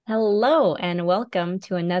Hello, and welcome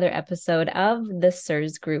to another episode of the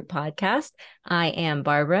CIRS Group podcast. I am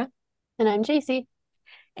Barbara, And I'm JC.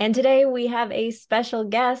 and today we have a special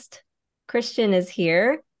guest. Christian is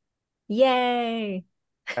here. Yay!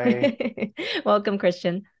 Hi. Welcome,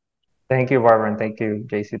 Christian. Thank you, Barbara, and thank you,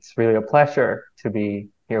 JC. It's really a pleasure to be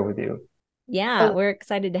here with you. Yeah, Oh, we're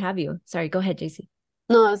excited to have you. Sorry, go ahead, JC.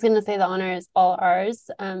 no, I was going to say the honor is all ours.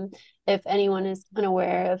 If anyone is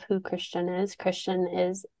unaware of who Christian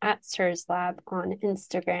is at CIRS Lab on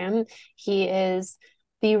Instagram. He is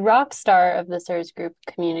the rock star of the CIRS group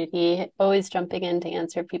community, always jumping in to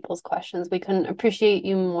answer people's questions. We couldn't appreciate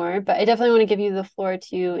you more, but I definitely want to give you the floor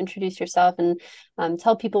to introduce yourself and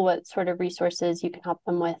tell people what sort of resources you can help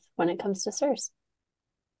them with when it comes to CIRS.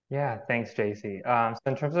 Yeah, thanks, JC. So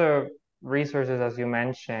in terms of resources, as you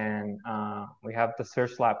mentioned, we have the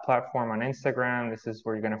Search Lab platform on Instagram. This is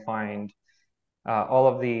where you're going to find all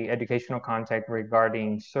of the educational content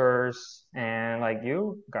regarding CIRS and like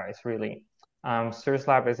you guys, really. CIRS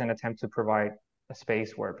Lab is an attempt to provide a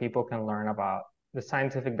space where people can learn about the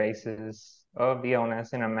scientific basis of the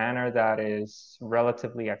illness in a manner that is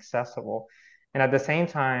relatively accessible. And at the same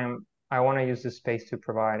time, I want to use this space to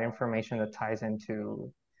provide information that ties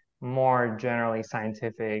into more generally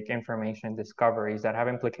scientific information discoveries that have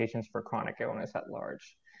implications for chronic illness at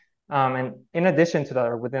large. And in addition to that,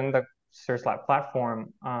 or within the CIRS Lab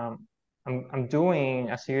platform, I'm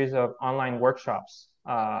doing a series of online workshops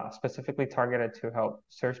specifically targeted to help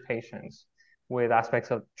CIRS patients with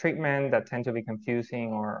aspects of treatment that tend to be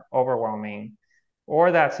confusing or overwhelming,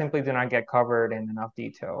 or that simply do not get covered in enough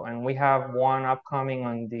detail. And we have one upcoming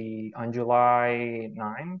on July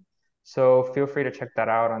 9. So feel free to check that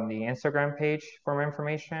out on the Instagram page for more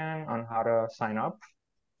information on how to sign up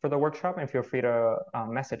for the workshop, and feel free to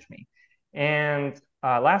message me. And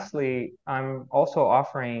lastly, I'm also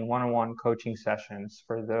offering one-on-one coaching sessions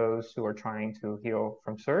for those who are trying to heal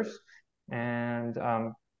from CIRS. And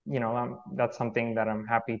that's something that I'm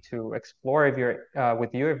happy to explore if you're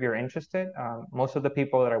with you if you're interested. Most of the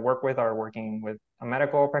people that I work with are working with a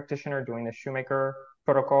medical practitioner doing the shoemaker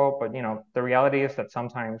protocol, but the reality is that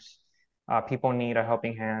sometimes people need a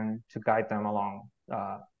helping hand to guide them along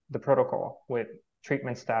the protocol with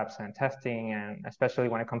treatment steps and testing, and especially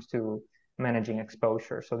when it comes to managing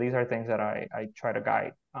exposure. So these are things that I try to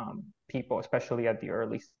guide people, especially at the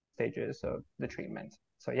early stages of the treatment.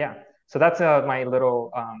 So yeah, so that's my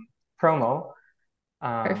little promo.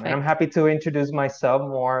 And I'm Perfect. happy to introduce myself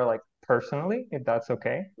more like personally, if that's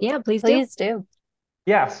okay. Yeah, please do. Please do.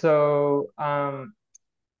 Yeah, so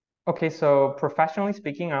okay, so professionally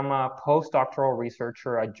speaking, I'm a postdoctoral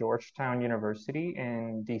researcher at Georgetown University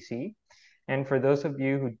in DC. And for those of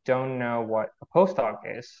you who don't know what a postdoc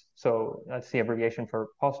is, so that's the abbreviation for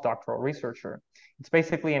postdoctoral researcher. It's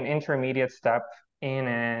basically an intermediate step in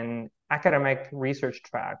an academic research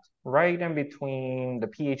track, right in between the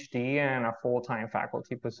PhD and a full-time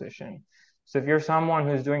faculty position. So if you're someone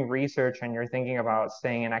who's doing research and you're thinking about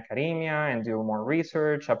staying in academia and do more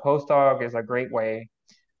research, a postdoc is a great way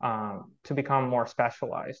to become more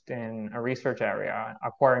specialized in a research area,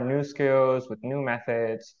 acquire new skills with new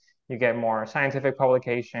methods. You get more scientific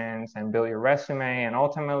publications and build your resume. And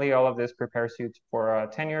ultimately, all of this prepares you for a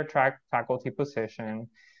tenure track faculty position,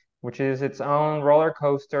 which is its own roller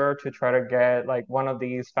coaster to try to get like one of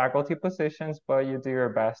these faculty positions, but you do your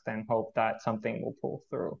best and hope that something will pull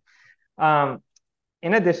through. Um,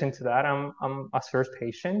 in addition to that, I'm a CIRS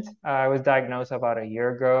patient. I was diagnosed about a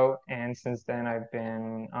year ago, and since then I've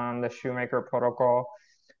been on the Shoemaker protocol,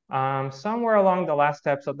 somewhere along the last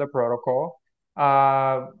steps of the protocol.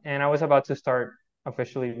 And I was about to start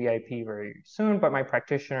officially VIP very soon, but my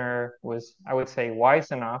practitioner was, I would say, wise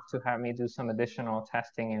enough to have me do some additional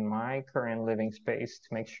testing in my current living space to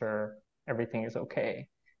make sure everything is okay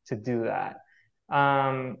to do that.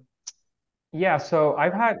 Um, yeah, so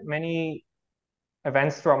I've had many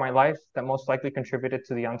events throughout my life that most likely contributed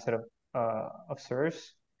to the onset of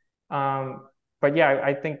CIRS. Um, but yeah,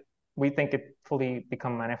 I think we think it fully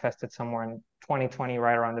become manifested somewhere in 2020,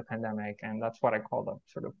 right around the pandemic, and that's what I call the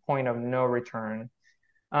sort of point of no return.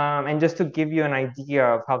 And just to give you an idea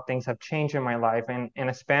of how things have changed in my life, in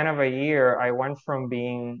a span of a year, I went from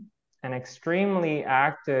being an extremely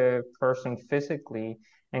active person physically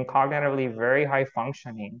and cognitively very high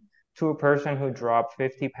functioning to a person who dropped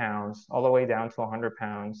 50 pounds all the way down to 100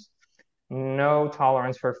 pounds. No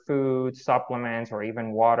tolerance for food, supplements, or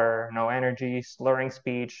even water, no energy, slurring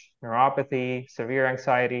speech, neuropathy, severe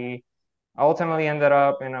anxiety. I ultimately ended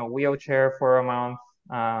up in a wheelchair for a month,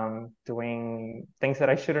 doing things that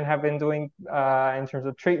I shouldn't have been doing in terms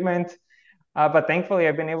of treatment. But thankfully,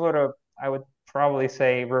 I've been able to, I would probably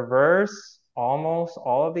say, reverse almost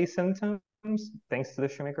all of these symptoms thanks to the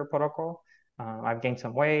Shoemaker protocol. I've gained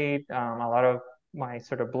some weight. A lot of my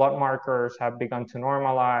sort of blood markers have begun to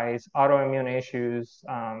normalize. Autoimmune issues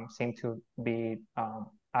seem to be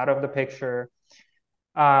out of the picture.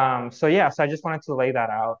 So yeah, so I just wanted to lay that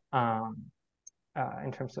out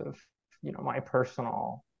in terms of my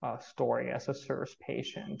personal story as a CIRS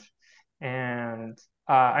patient. And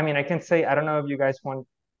I mean, I can say, I don't know if you guys want,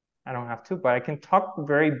 I don't have to, but I can talk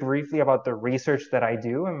very briefly about the research that I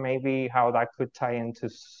do and maybe how that could tie into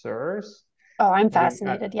CIRS. Oh, I'm Maybe,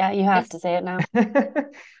 fascinated. Yeah, you have to Yes. say it now.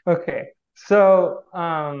 okay. So,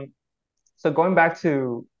 so going back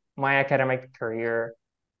to my academic career,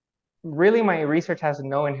 really my research has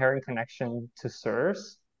no inherent connection to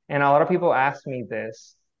CIRS. And a lot of people ask me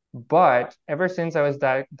this, but ever since I was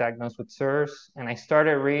diagnosed with CIRS and I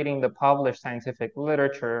started reading the published scientific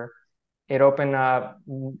literature, it opened up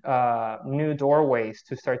new doorways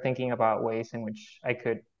to start thinking about ways in which I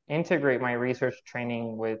could integrate my research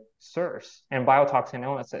training with CIRS and biotoxin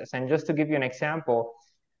illnesses. And just to give you an example,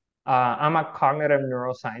 I'm a cognitive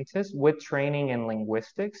neuroscientist with training in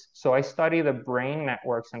linguistics. So I study the brain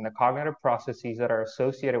networks and the cognitive processes that are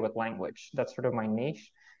associated with language. That's sort of my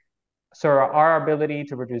niche. So our ability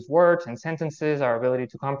to produce words and sentences, our ability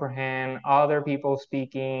to comprehend other people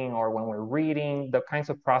speaking, or when we're reading, the kinds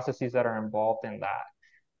of processes that are involved in that.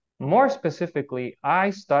 More specifically, I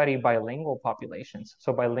study bilingual populations.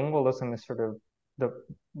 So bilingualism is sort of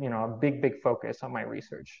a big focus of my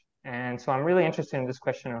research. And so I'm really interested in this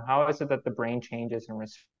question of how is it that the brain changes in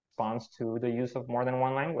response to the use of more than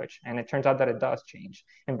one language? And it turns out that it does change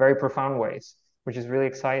in very profound ways, which is really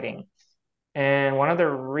exciting. And one of the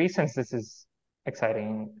reasons this is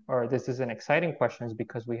exciting, or this is an exciting question, is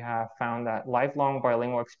because we have found that lifelong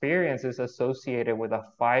bilingual experience is associated with a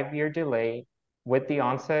 5-year delay with the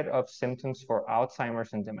onset of symptoms for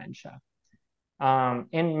Alzheimer's and dementia.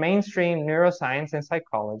 In mainstream neuroscience and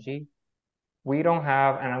psychology, we don't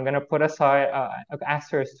have, and I'm going to put aside an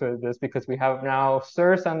asterisk to this because we have now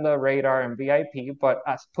CIRS on the radar and VIP, but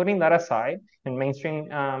as putting that aside, in mainstream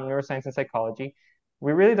neuroscience and psychology,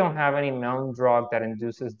 we really don't have any known drug that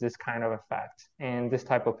induces this kind of effect in this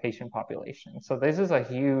type of patient population. So this is a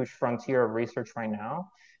huge frontier of research right now.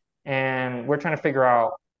 And we're trying to figure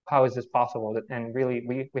out how is this possible? And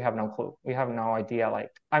really, we have no clue. We have no idea. Like,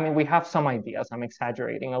 I mean, we have some ideas. I'm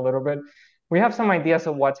exaggerating a little bit. We have some ideas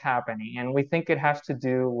of what's happening, and we think it has to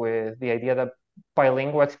do with the idea that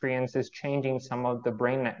bilingual experience is changing some of the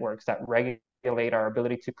brain networks that regulate our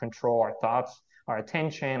ability to control our thoughts, our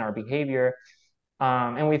attention, our behavior.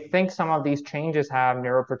 And we think some of these changes have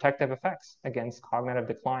neuroprotective effects against cognitive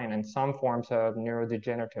decline and some forms of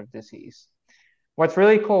neurodegenerative disease. What's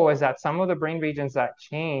really cool is that some of the brain regions that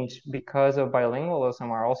change because of bilingualism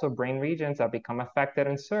are also brain regions that become affected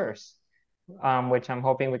in CIRS, which I'm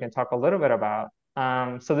hoping we can talk a little bit about.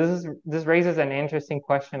 So this raises an interesting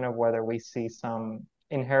question of whether we see some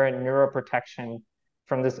inherent neuroprotection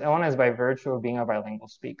from this illness by virtue of being a bilingual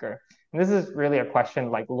speaker. And this is really a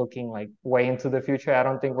question like looking like way into the future. I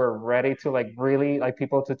don't think we're ready to like really like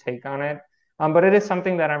people to take on it. But it is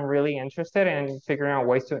something that I'm really interested in figuring out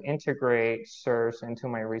ways to integrate CIRS into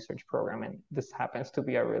my research program. And this happens to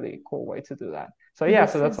be a really cool way to do that. So yeah,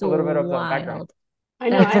 so This that's is a little bit of the background. wild. I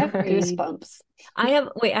know, I That's have crazy. goosebumps. I have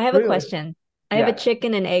a Really? question. I have a Yeah.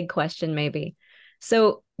 chicken and egg question, maybe.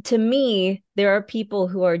 So, to me, there are people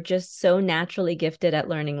who are just so naturally gifted at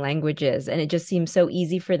learning languages, and it just seems so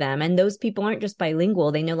easy for them. And those people aren't just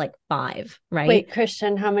bilingual, they know like five, right? Wait,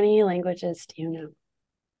 Christian, how many languages do you know?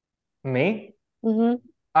 Me? Mm-hmm.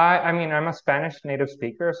 I mean, I'm a Spanish native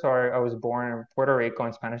speaker, so I was born in Puerto Rico,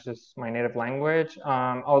 and Spanish is my native language.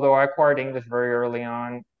 Although I acquired English very early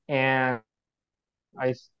on, and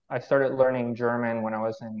I started learning German when I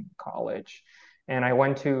was in college, and I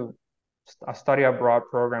went to a study abroad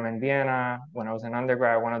program in Vienna when I was in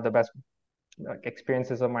undergrad. One of the best like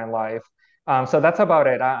experiences of my life. So that's about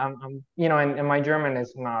it. And my German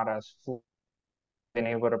is not as fluent, been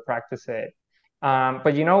able to practice it.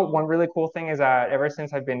 But one really cool thing is that ever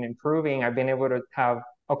since I've been improving, I've been able to have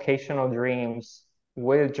occasional dreams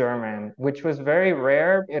with German, which was very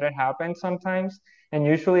rare. It had happened sometimes. And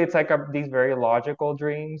usually it's like these very logical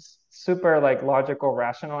dreams, super like logical,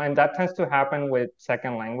 rational. And that tends to happen with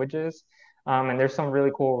second languages. And there's some really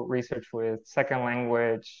cool research with second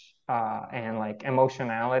language and like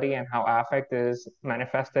emotionality and how affect is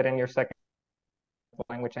manifested in your second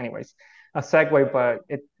language anyways a segue but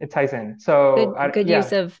it ties in so Good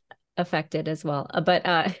use yeah of affected as well.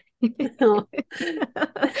 But No.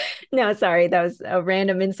 No, sorry, that was a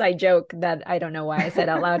random inside joke that I don't know why I said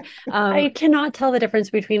out loud. I cannot tell the difference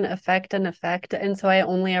between effect and effect, and so I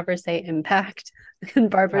only ever say impact. And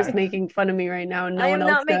Barbara's Yeah, making fun of me right now, and I no one am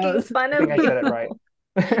else not making knows. fun I of think I you. said it right.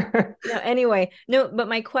 No, anyway, no, but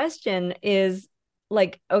my question is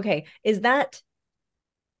like, okay, is that,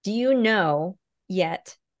 do you know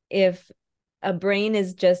yet if a brain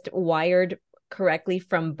is just wired correctly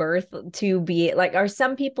from birth to be like, are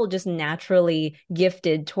some people just naturally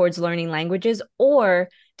gifted towards learning languages, or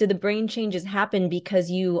do the brain changes happen because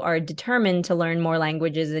you are determined to learn more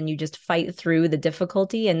languages and you just fight through the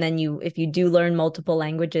difficulty, and then you, if you do learn multiple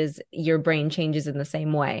languages, your brain changes in the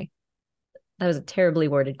same way? That was a terribly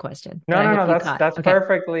worded question, but No, I no, hope no, you that's caught. that's Okay.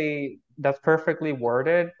 perfectly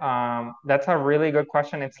worded. That's a really good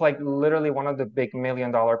question. It's like literally one of the big $1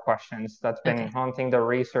 million questions that's been Okay. haunting the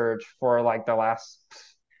research for like the last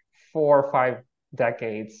 4 or 5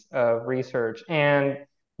 decades of research. And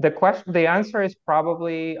the answer is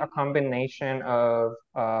probably a combination of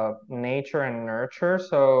nature and nurture.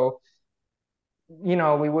 So,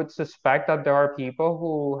 we would suspect that there are people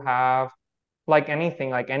who have, like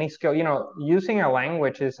anything, like any skill, using a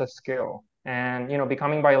language is a skill. And,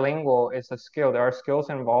 becoming bilingual is a skill. There are skills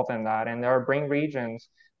involved in that. And there are brain regions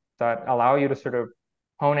that allow you to sort of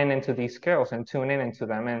hone in into these skills and tune in into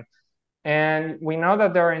them. And we know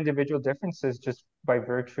that there are individual differences just by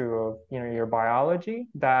virtue of, your biology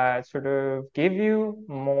that sort of give you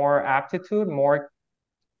more aptitude, more,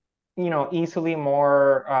 easily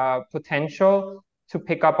more potential to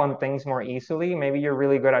pick up on things more easily. Maybe you're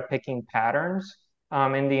really good at picking patterns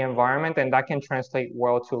in the environment, and that can translate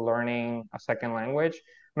well to learning a second language.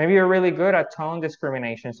 Maybe you're really good at tone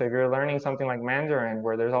discrimination. So if you're learning something like Mandarin,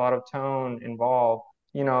 where there's a lot of tone involved,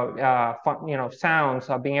 sounds,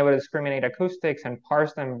 being able to discriminate acoustics and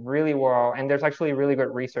parse them really well. And there's actually really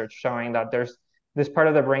good research showing that there's this part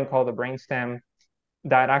of the brain called the brainstem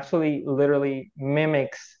that actually literally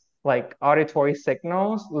mimics like auditory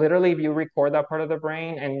signals. Literally, if you record that part of the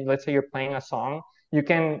brain and let's say you're playing a song, you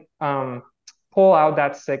can pull out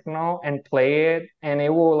that signal and play it, and it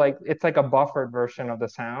will like it's like a buffered version of the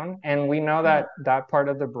sound. And we know Yeah. that that part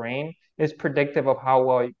of the brain is predictive of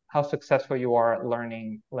how successful you are at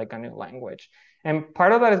learning like a new language. And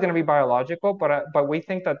part of that is going to be biological, but we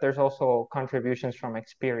think that there's also contributions from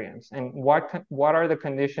experience and what are the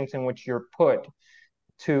conditions in which you're put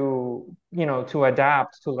to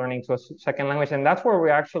adapt to learning to a second language. And that's where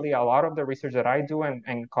we actually, a lot of the research that I do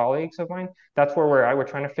and colleagues of mine, that's where we're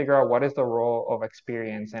trying to figure out what is the role of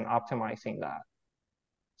experience and optimizing that.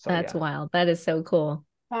 So That's yeah, wild. That is so cool.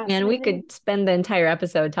 And we Fascinating. could spend the entire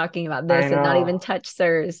episode talking about I this and not even know. touch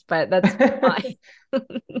CIRS, but that's fine.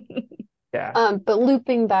 Yeah. But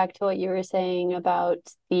looping back to what you were saying about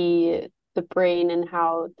the brain and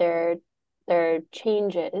how there are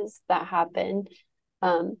changes that happen,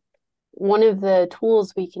 um, one of the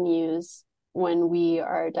tools we can use when we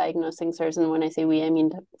are diagnosing CIRS, and when I say we, I mean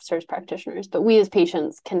CIRS practitioners, but we as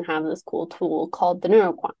patients can have this cool tool called the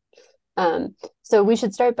Neuroquant. So we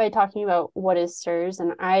should start by talking about what is CIRS,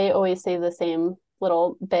 and I always say the same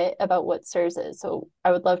little bit about what CIRS is. So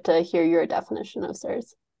I would love to hear your definition of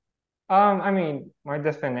CIRS. I mean, my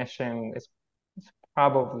definition is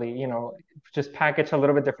probably, just packaged a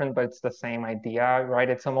little bit different, but it's the same idea, right?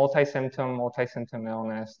 It's a multi-symptom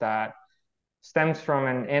illness that stems from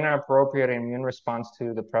an inappropriate immune response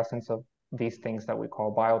to the presence of these things that we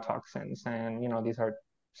call biotoxins. And, these are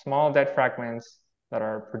small dead fragments that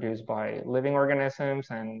are produced by living organisms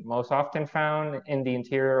and most often found in the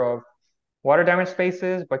interior of water damaged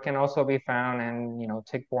spaces, but can also be found in,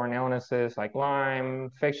 tick-borne illnesses like Lyme,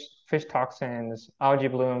 fish toxins, algae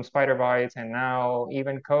blooms, spider bites, and now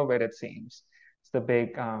even COVID, it seems. It's the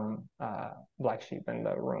big black sheep in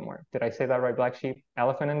the room. Or did I say that right? Black sheep,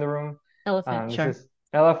 elephant in the room. Elephant, This sure. is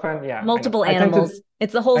elephant. Yeah, I know. Multiple animals.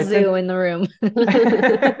 It's the whole I zoo tend, in the room.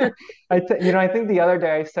 I think the other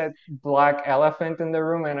day I said black elephant in the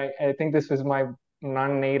room, and I think this was my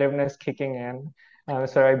non-nativeness kicking in.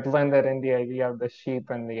 So I blended in the idea of the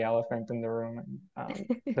sheep and the elephant in the room. And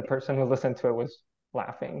the person who listened to it was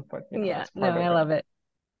laughing, but Yeah, that's no, part I of it. love it.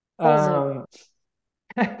 Whole zoo.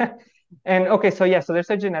 Um, and okay, so yeah, so there's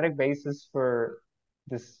a genetic basis for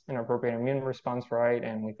this inappropriate immune response, right?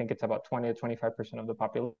 And we think it's about 20 to 25% of the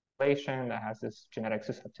population that has this genetic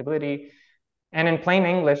susceptibility. And in plain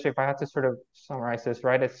English, if I had to sort of summarize this,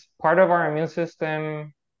 right, it's part of our immune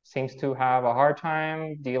system seems to have a hard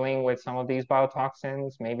time dealing with some of these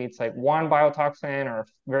biotoxins. Maybe it's like one biotoxin or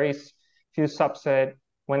very few subset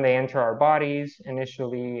when they enter our bodies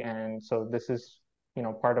initially. And so this is,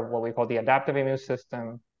 part of what we call the adaptive immune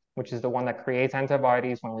system. which is the one that creates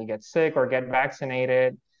antibodies when we get sick or get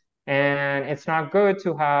vaccinated. And it's not good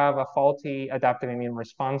to have a faulty adaptive immune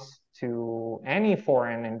response to any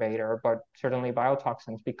foreign invader, but certainly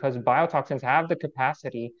biotoxins, because biotoxins have the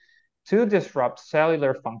capacity to disrupt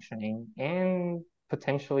cellular functioning in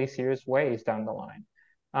potentially serious ways down the line.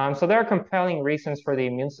 So there are compelling reasons for the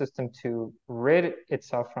immune system to rid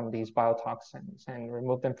itself from these biotoxins and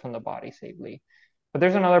remove them from the body safely. But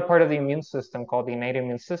there's another part of the immune system called the innate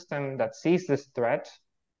immune system that sees this threat.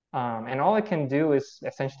 And all it can do is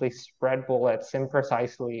essentially spread bullets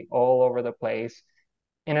imprecisely all over the place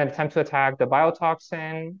in an attempt to attack the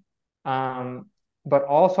biotoxin, but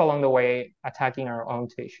also along the way attacking our own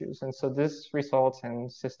tissues. And so this results in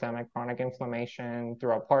systemic chronic inflammation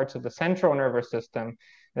throughout parts of the central nervous system.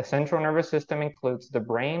 The central nervous system includes the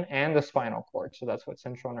brain and the spinal cord. So that's what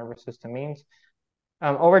central nervous system means.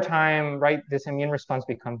 Over time, right, this immune response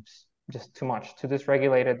becomes just too much, too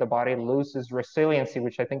dysregulated. The body loses resiliency,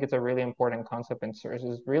 which I think is a really important concept in CIRS,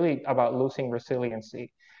 is really about losing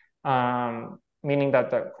resiliency, meaning that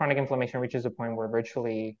the chronic inflammation reaches a point where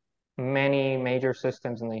virtually many major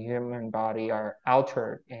systems in the human body are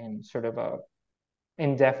altered in sort of a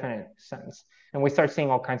indefinite sense. And we start seeing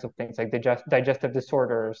all kinds of things like digestive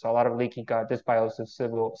disorders, a lot of leaky gut, dysbiosis,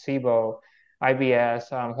 SIBO,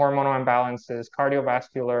 IBS, hormonal imbalances,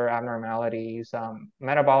 cardiovascular abnormalities,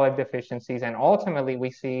 metabolic deficiencies, and ultimately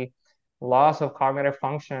we see loss of cognitive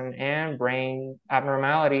function and brain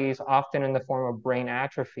abnormalities, often in the form of brain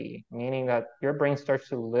atrophy, meaning that your brain starts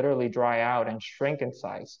to literally dry out and shrink in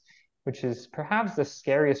size, which is perhaps the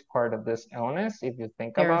scariest part of this illness if you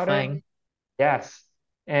think about it. Terrifying. Yes.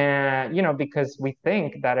 And, because we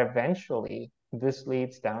think that eventually this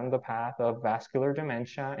leads down the path of vascular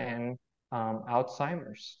dementia and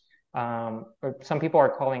Alzheimer's. Or some people are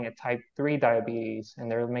calling it type 3 diabetes, and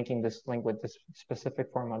they're making this link with this specific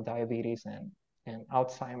form of diabetes and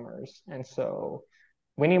Alzheimer's. And so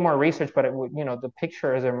we need more research, but the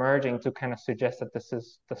picture is emerging to kind of suggest that this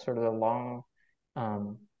is the sort of the long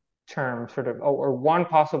term sort of, or one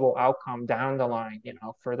possible outcome down the line,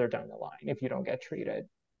 further down the line if you don't get treated.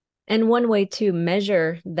 And one way to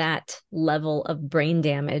measure that level of brain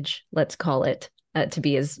damage, let's call it, to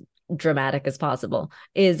be as dramatic as possible,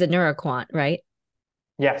 is a neuroquant, right?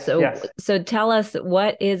 Yes, So, yes. so tell us,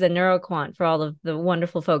 what is a neuroquant for all of the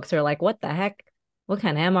wonderful folks who are like, what the heck? What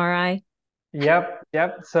kind of MRI? Yep,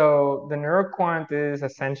 yep. So the Neuroquant is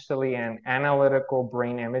essentially an analytical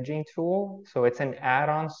brain imaging tool. So it's an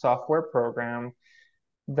add-on software program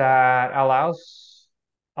that allows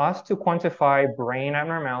us to quantify brain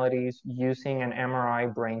abnormalities using an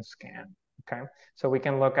MRI brain scan. Okay, so we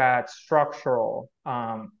can look at structural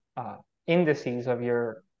indices of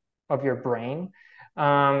your brain.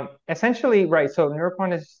 Essentially, right. So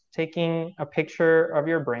Neuroquant is taking a picture of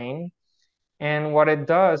your brain, and what it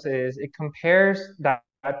does is it compares that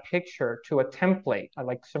picture to a template,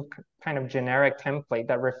 like some kind of generic template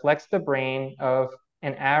that reflects the brain of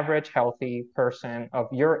an average healthy person of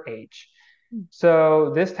your age.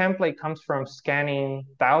 So this template comes from scanning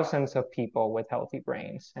thousands of people with healthy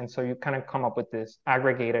brains. And so you kind of come up with this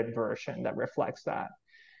aggregated version that reflects that.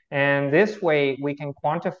 And this way, we can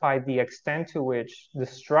quantify the extent to which the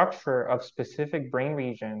structure of specific brain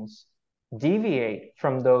regions deviate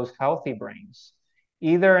from those healthy brains,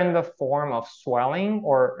 either in the form of swelling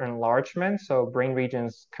or enlargement. So brain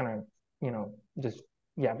regions kind of, just,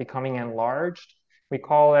 yeah, becoming enlarged. We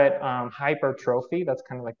call it hypertrophy. That's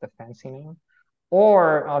kind of like the fancy name.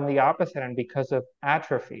 Or on the opposite end, because of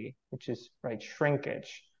atrophy, which is right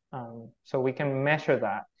shrinkage. So we can measure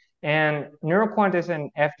that. And Neuroquant is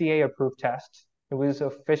an FDA-approved test. It was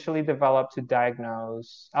officially developed to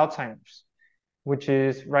diagnose Alzheimer's, which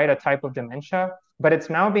is right a type of dementia, but it's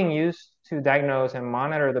now being used to diagnose and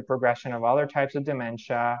monitor the progression of other types of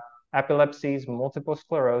dementia, epilepsies, multiple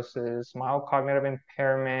sclerosis, mild cognitive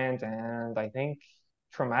impairment, and I think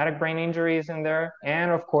traumatic brain injuries in there.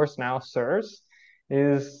 And of course, now CIRS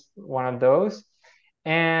is one of those.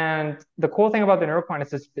 And the cool thing about the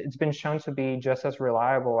Neuroquant is it's been shown to be just as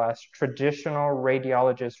reliable as traditional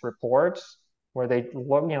radiologist reports, where they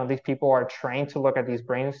look, these people are trained to look at these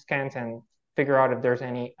brain scans and figure out if there's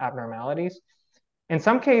any abnormalities. In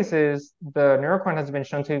some cases, the Neuroquant has been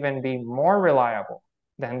shown to even be more reliable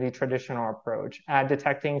than the traditional approach at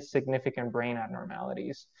detecting significant brain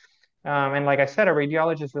abnormalities. And like I said, a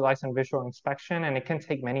radiologist relies on visual inspection, and it can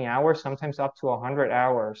take many hours, sometimes up to 100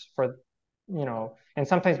 hours for, and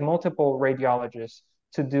sometimes multiple radiologists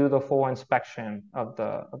to do the full inspection of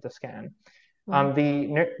the scan. Wow.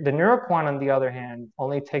 The Neuroquant, on the other hand,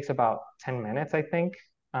 only takes about 10 minutes, I think.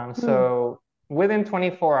 So within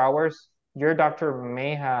 24 hours, your doctor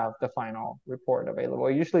may have the final report available.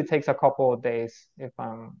 It usually takes a couple of days if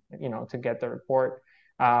to get the report.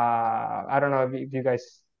 I don't know if you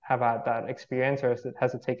guys have had that experience, or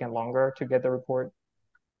has it taken longer to get the report?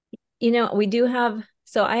 We do have,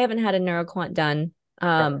 so I haven't had a Neuroquant done,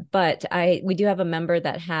 Okay. but we do have a member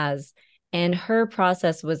that has, and her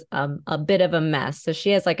process was a bit of a mess. So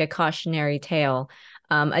she has like a cautionary tale.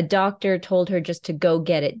 A doctor told her just to go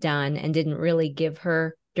get it done and didn't really give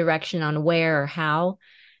her direction on where or how.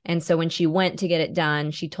 And so when she went to get it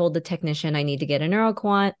done, she told the technician, I need to get a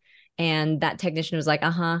Neuroquant. And that technician was like,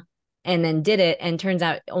 uh-huh. And then did it. And turns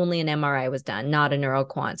out only an MRI was done, not a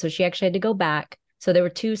Neuroquant. So she actually had to go back. So there were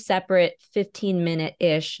two separate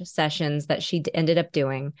 15-minute-ish sessions that she ended up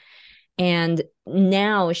doing. And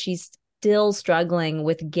now she's still struggling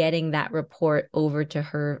with getting that report over to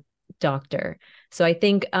her doctor. So I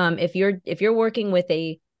think if you're working with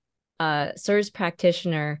a CIRS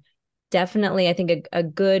practitioner, definitely I think a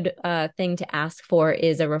good thing to ask for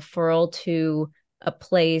is a referral to a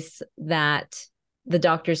place that the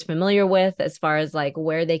doctor's familiar with as far as like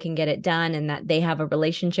where they can get it done and that they have a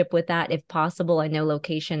relationship with that if possible. I know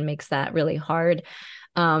location makes that really hard.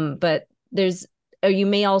 But you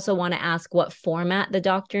may also want to ask what format the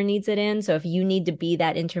doctor needs it in. So if you need to be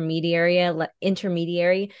that intermediary,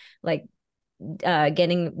 like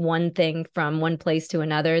getting one thing from one place to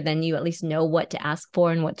another, then you at least know what to ask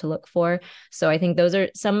for and what to look for. So I think those are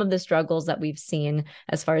some of the struggles that we've seen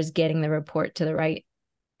as far as getting the report to the right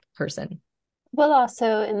person. We'll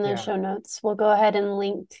also, in the Yeah. show notes, we'll go ahead and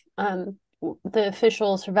link the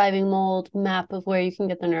official surviving mold map of where you can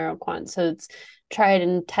get the Neuroquant. So it's tried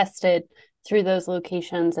and tested through those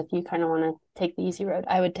locations if you kind of want to take the easy road.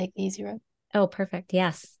 I would take the easy road. Oh, perfect.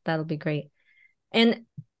 Yes, that'll be great. And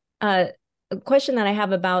a question that I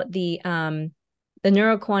have about the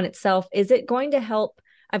Neuroquant itself, is it going to help?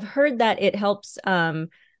 I've heard that it helps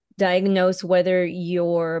diagnose whether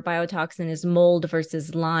your biotoxin is mold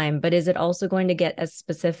versus Lyme, but is it also going to get as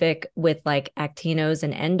specific with like actinos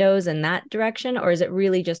and endos in that direction, or is it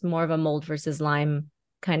really just more of a mold versus Lyme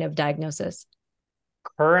kind of diagnosis?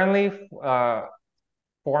 Currently,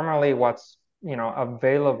 formerly what's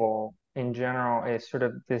available in general is sort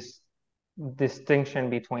of this distinction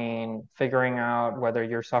between figuring out whether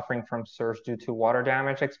you're suffering from CIRS due to water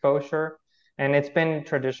damage exposure, and it's been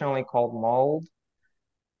traditionally called mold.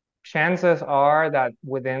 Chances are that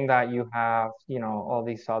within that you have, all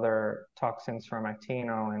these other toxins from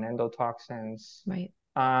actino and endotoxins, Right.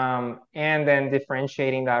 and then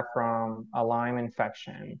differentiating that from a Lyme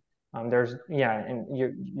infection. Yeah, and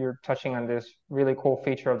you're touching on this really cool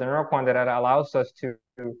feature of the Neuroquant that allows us to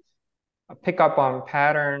pick up on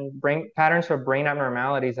patterns of brain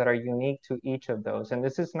abnormalities that are unique to each of those. And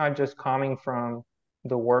this is not just coming from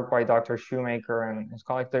the work by Dr. Shoemaker and his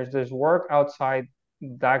colleagues. There's work outside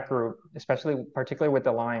that group, particularly with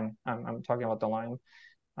the Lyme. I'm talking about the Lyme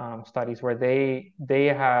studies where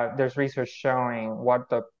there's research showing what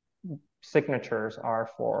the signatures are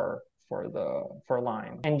for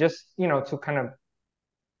Lyme. And just to kind of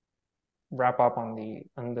wrap up on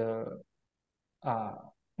the uh,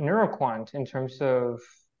 Neuroquant in terms of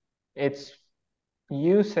its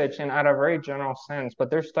usage and at a very general sense, but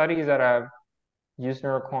there's studies that have used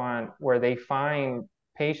Neuroquant where they find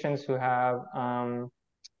patients who have a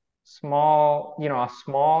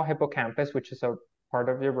small hippocampus, which is a part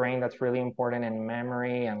of your brain that's really important in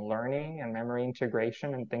memory and learning and memory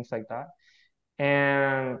integration and things like that.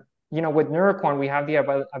 And with Neuroquant, we have the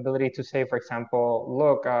ability to say, for example,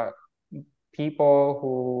 look, people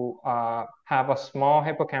who have a small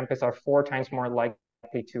hippocampus are 4 times more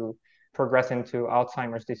likely to progress into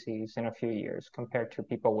Alzheimer's disease in a few years compared to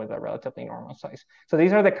people with a relatively normal size. So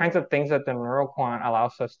these are the kinds of things that the Neuroquant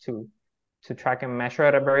allows us to track and measure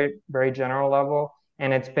at a very, very general level.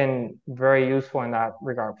 And it's been very useful in that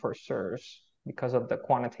regard for CIRS because of the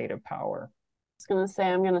quantitative power. I was going to say,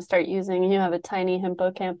 I'm going to start using you have a tiny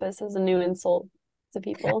hippocampus as a new insult to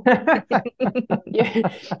people. Your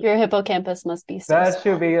your hippocampus must be so That should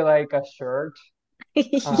small. be like a shirt.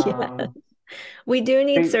 Yeah. Um, We do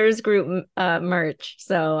need we, CIRS group merch.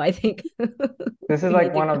 So I think this is we like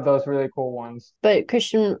need to one of those really cool ones. But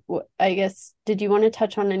Christian, I guess, did you want to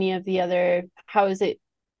touch on any of the other, how is it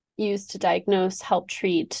used to diagnose, help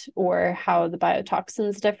treat, or how the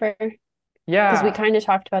biotoxins differ? Because we Yeah, kind of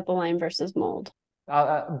talked about the Lyme versus mold.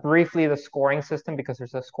 briefly the scoring system, because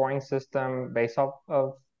there's a scoring system based off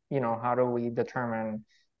of, how do we determine,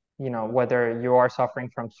 whether you are suffering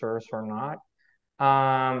from CIRS or not.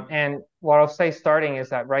 And what I'll say starting is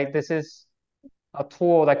that, right, this is a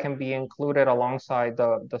tool that can be included alongside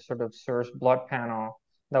the sort of CIRS blood panel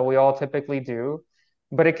that we all typically do.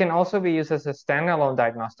 but it can also be used as a standalone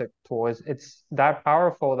diagnostic tool. It's that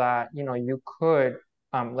powerful that, you could,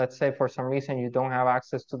 let's say for some reason you don't have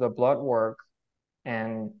access to the blood work,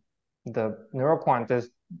 and the Neuroquant is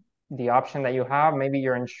the option that you have. Maybe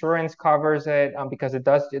your insurance covers it, because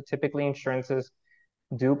typically insurances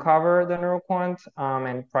do cover the Neuroquant,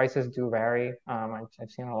 and prices do vary. I've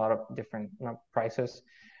seen a lot of different, prices.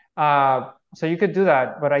 So you could do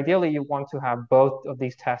that, but ideally you want to have both of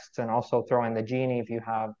these tests and also throw in the Genie if you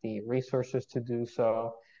have the resources to do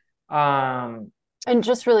so. Um, And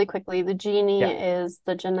just really quickly, the Genie yeah. is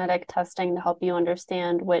the genetic testing to help you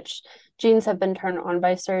understand which genes have been turned on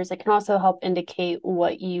by CIRS. It can also help indicate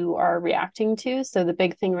what you are reacting to. So the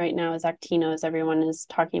big thing right now is actinos. Everyone is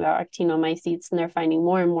talking about actinomycetes, and they're finding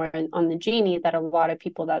more and more on the Genie that a lot of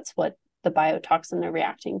people, that's what the biotoxin they're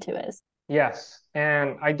reacting to is. Yes,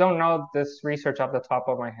 and I don't know this research off the top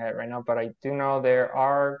of my head right now, but I do know there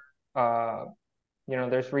are, uh,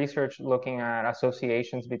 there's research looking at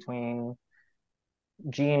associations between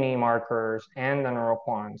Gini markers and the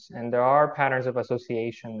neuroquants, and there are patterns of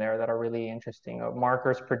association there that are really interesting, of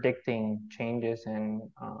markers predicting changes in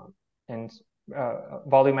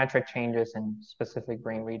volumetric changes in specific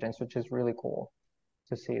brain regions, which is really cool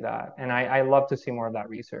to see that. And I love to see more of that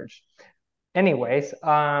research. Anyways,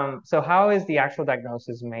 so how is the actual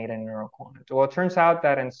diagnosis made in Neuroquant? Well, it turns out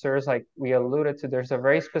that in CIRS, like we alluded to, there's a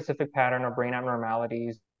very specific pattern of brain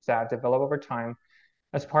abnormalities that develop over time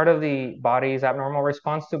as part of the body's abnormal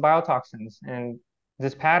response to biotoxins. And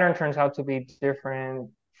this pattern turns out to be different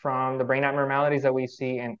from the brain abnormalities that we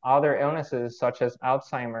see in other illnesses, such as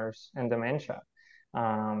Alzheimer's and dementia.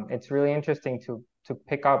 It's really interesting to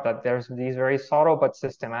pick up that there's these very subtle but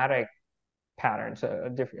systematic patterns,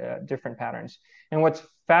 different patterns. And what's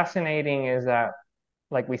fascinating is that,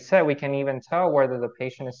 like we said, we can even tell whether the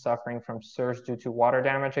patient is suffering from CIRS due to water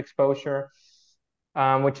damage exposure,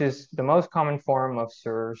 which is the most common form of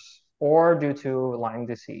CIRS, or due to Lyme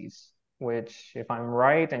disease, which, if I'm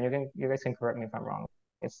right, and you guys can correct me if I'm wrong,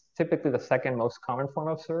 it's typically the second most common form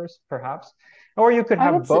of CIRS, perhaps. Or you could I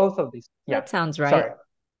have would say, both of these. Yeah, That sounds right. sorry.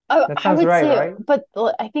 oh, That I sounds would right, say, right? but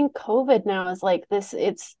I think COVID now is like this,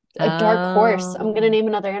 it's a dark horse. I'm gonna Oh, name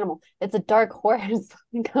another animal. It's a dark horse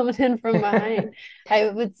coming in from behind. I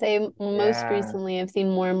would say most Yeah. recently I've seen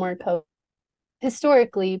more and more COVID.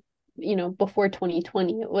 Historically, before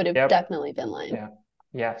 2020, it would have Yep. definitely been Lyme. Yeah.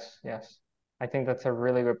 Yes. Yes. I think that's a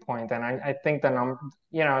really good point. And I think the number,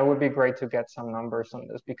 it would be great to get some numbers on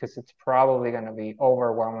this, because it's probably going to be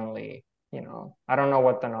overwhelmingly, I don't know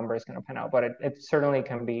what the number is going to pan out, but it certainly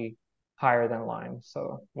can be higher than Lyme.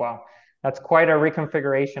 So, wow, that's quite a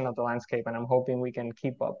reconfiguration of the landscape. And I'm hoping we can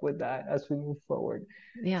keep up with that as we move forward.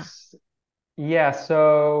 yeah. Yeah.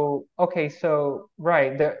 So, okay. So,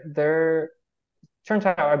 right. There turns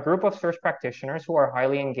out a group of search practitioners who are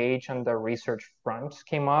highly engaged on the research front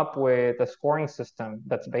came up with a scoring system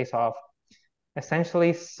that's based off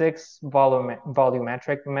essentially six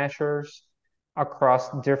volumetric measures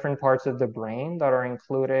across different parts of the brain that are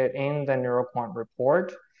included in the Neuroquant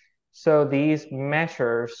report. So these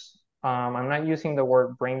measures, I'm not using the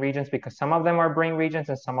word brain regions because some of them are brain regions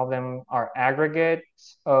and some of them are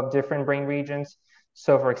aggregates of different brain regions.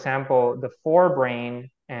 So for example, the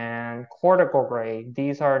forebrain and cortical gray,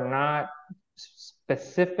 these are not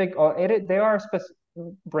specific, or they are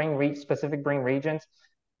specific brain regions,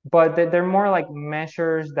 but they're more like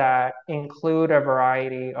measures that include a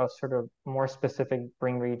variety of sort of more specific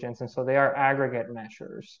brain regions. And so they are aggregate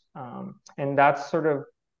measures. And that's sort of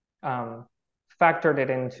factored it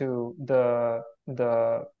into the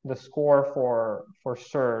score for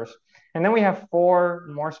CIRS. And then we have four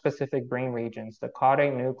more specific brain regions: the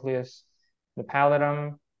caudate nucleus, the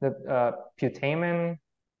pallidum, the putamen.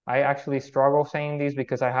 I actually struggle saying these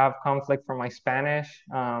because I have conflict from my Spanish,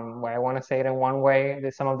 where I want to say it in one way.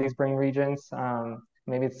 There's some of these brain regions.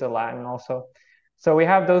 Maybe it's the Latin also. So we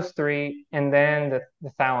have those three, and then the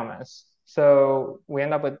thalamus. So we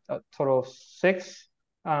end up with a total of six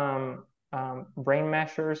um, brain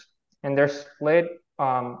measures, and they're split,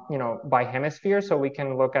 by hemisphere. So we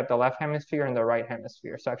can look at the left hemisphere and the right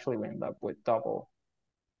hemisphere. So actually, we end up with double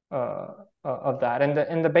of that.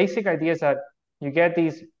 And the basic idea is that you get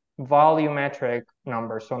these volumetric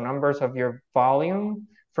numbers, so numbers of your volume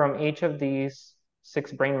from each of these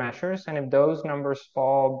six brain measures. And if those numbers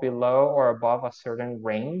fall below or above a certain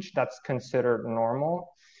range that's considered normal,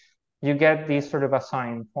 you get these sort of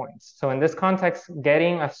assigned points. So in this context,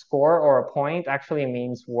 getting a score or a point actually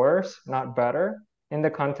means worse, not better. in the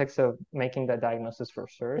context of making the diagnosis for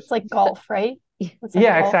It's CIRS. like golf, right? It's like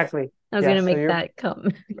Yeah, golf. exactly. I was Yeah, gonna so make you're that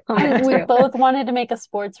comment We too. both wanted to make a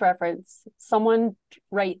sports reference. Someone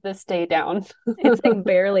write this day down. It's like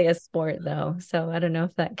barely a sport though, so I don't know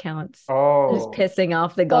if that counts. Just oh, pissing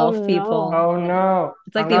off the Oh golf people. no. oh no.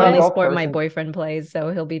 It's like I'm the not a only Well, golf sport my person. boyfriend plays,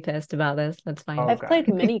 so he'll be pissed about this. That's fine. I've Okay.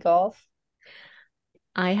 played mini golf.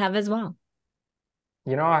 I have as well.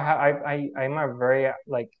 You know, I'm a very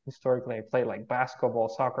like historically I played like basketball,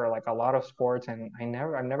 soccer, like a lot of sports, and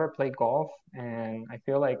I've never played golf, and I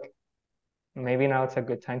feel like maybe now it's a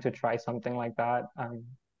good time to try something like that. I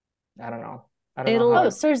don't know. I don't know how It'll Oh,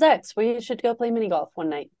 it. CIRS X, we should go play mini golf one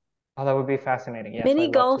night. Oh, that would be fascinating. Yes, Mini I'd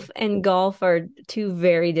love to. golf and golf are two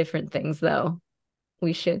very different things, though,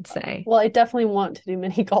 we should say. Well, I definitely want to do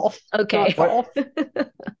mini golf, not Okay. What golf.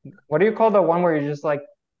 what do you call the one where you're just like,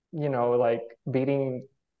 like beating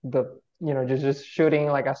just shooting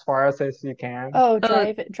like as far as you can? Oh,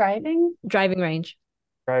 Oh, driving? driving range.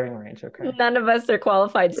 Driving range, okay. None of us are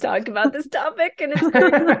qualified to talk about this topic, and it's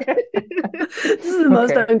great. This is the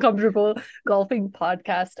most Okay. uncomfortable golfing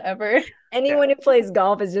podcast ever. Yeah. Anyone who plays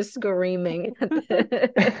golf is just screaming at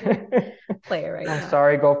the player right I'm now.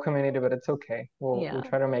 sorry, golf community, but it's okay. We'll Yeah.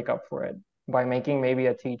 try to make up for it by making maybe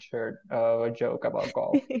a t-shirt a joke about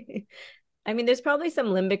golf. I mean, there's probably some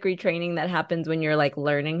limbic retraining that happens when you're like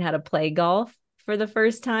learning how to play golf for the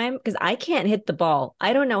first time because I can't hit the ball.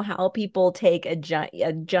 I don't know how people take a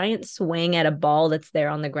giant swing at a ball that's there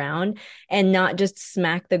on the ground and not just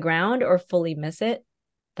smack the ground or fully miss it.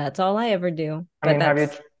 That's all I ever do. I But mean,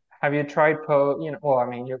 that's have you tried well, I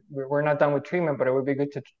mean, we're not done with treatment, but it would be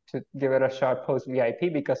good to give it a shot post VIP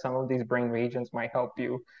because some of these brain regions might help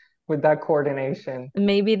you with that coordination.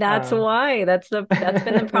 maybe that's Um, why. That's been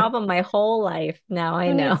the problem my whole life. Now I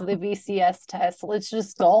Who needs know. the VCS test? Let's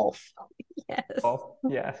just golf. Yes. oh,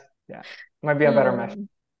 yes, yeah, might be a better mesh.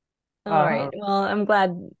 Um, all right. Um, Well,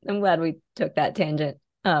 I'm glad we took that tangent.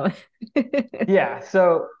 Um, yeah.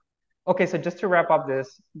 So, okay. So just to wrap up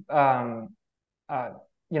this, um, uh,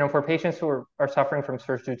 for patients who are suffering from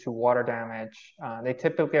CIRS due to water damage, they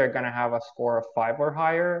typically are going to have a score of 5 or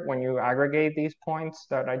higher when you aggregate these points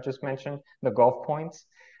that I just mentioned, the Gulf points,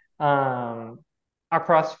 um,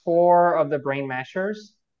 across 4 of the brain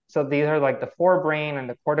measures. So these are like the forebrain and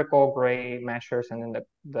the cortical gray measures, and then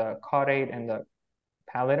the caudate and the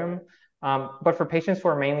pallidum. But for patients who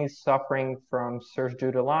are mainly suffering from CIRS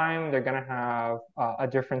due to Lyme, they're going to have a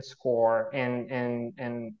different score. In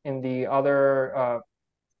the other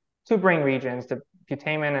 2 brain regions, the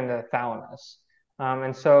putamen and the thalamus.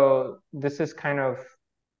 And so this is kind of,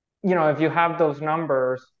 if you have those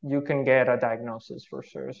numbers, you can get a diagnosis for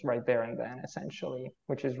CIRS right there and then, essentially,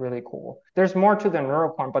 which is really cool. There's more to the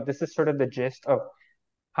Neuroquant, but this is sort of the gist of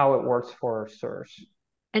how it works for CIRS.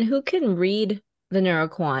 and who can read the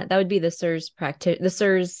Neuroquant? That would be the CIRS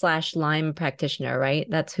 / Lyme practitioner, right?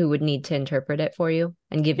 That's who would need to interpret it for you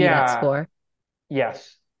and give you that Yeah, score.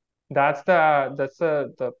 yes. That's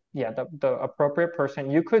the appropriate person.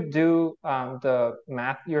 You could do the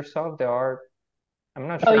math yourself. I'm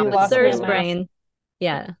not Oh, sure Not you if with this is lost me CIRS at available. math. brain.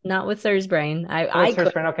 Yeah, not with CIRS brain. Oh, I it's could.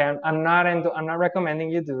 first friend. Okay, I'm not recommending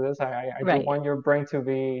you do this. I do Right. want your brain to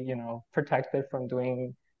be, protected from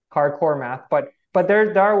doing hardcore math. But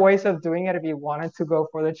there are ways of doing it if you wanted to go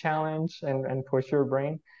for the challenge and push your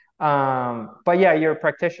brain. But yeah, your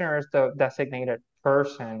practitioner is the designated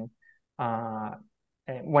person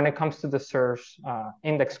when it comes to the CIRS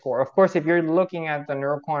index score. Of course, if you're looking at the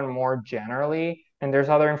Neuroquant more generally, and there's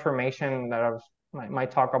other information that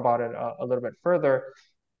might talk about it a little bit further,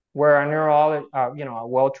 where a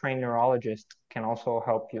well-trained neurologist can also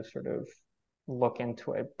help you sort of look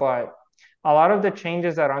into it. But a lot of the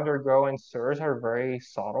changes that undergo in CIRS are very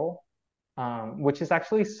subtle, which is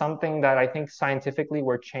actually something that I think scientifically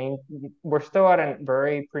we're still at a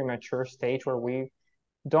very premature stage where we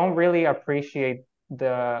don't really appreciate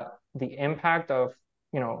the impact of,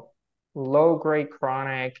 low-grade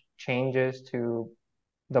chronic changes to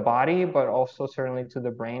the body, but also certainly to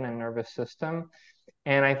the brain and nervous system.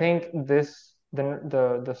 And I think the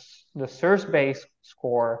CIRS base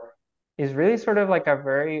score is really sort of like a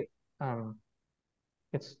very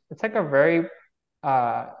it's like a very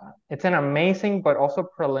uh, it's an amazing but also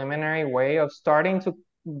preliminary way of starting to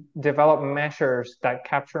develop measures that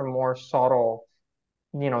capture more subtle,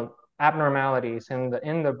 abnormalities in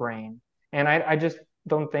the brain. And I just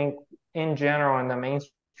don't think in general in the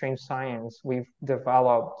mainstream science we've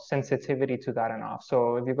developed sensitivity to that enough.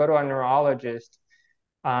 So if you go to a neurologist,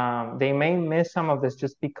 They may miss some of this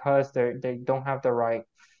just because they don't have the right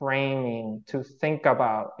framing to think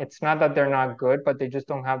about. It's not that they're not good, but they just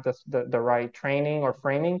don't have the right training or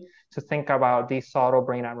framing to think about these subtle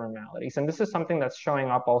brain abnormalities. And this is something that's showing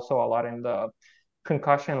up also a lot in the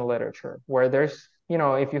concussion literature, where there's,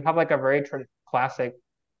 if you have like a very classic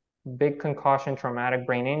big concussion, traumatic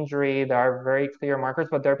brain injury, there are very clear markers,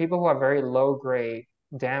 but there are people who have very low grade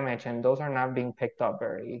damage, and those are not being picked up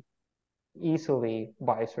very easily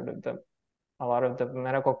by sort of a lot of the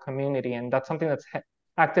medical community, and that's something that's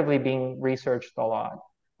actively being researched a lot,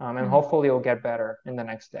 and Mm. hopefully it'll get better in the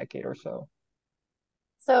next decade or so.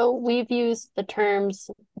 So we've used the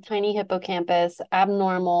terms tiny hippocampus,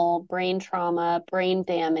 abnormal, brain trauma, brain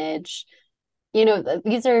damage.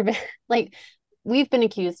 These are like we've been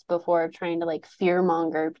accused before of trying to like fear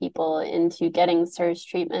monger people into getting CIRS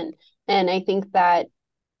treatment. And I think that,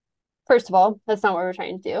 first of all, that's not what we're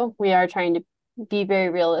trying to do. We are trying to be very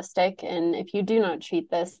realistic. And if you do not treat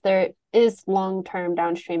this, there is long-term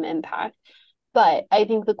downstream impact. But I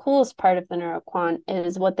think the coolest part of the Neuroquant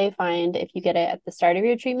is what they find if you get it at the start of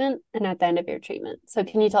your treatment and at the end of your treatment. So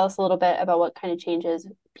can you tell us a little bit about what kind of changes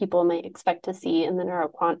people might expect to see in the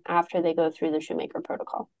Neuroquant after they go through the Shoemaker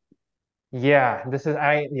protocol? Yeah,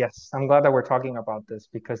 yes, I'm glad that we're talking about this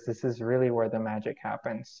because this is really where the magic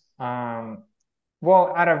happens.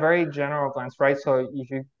 Well, at a very general glance, right? So if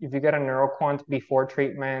you get a neuroquant before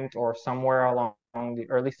treatment or somewhere along the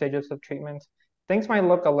early stages of treatment, things might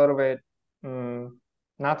look a little bit mm,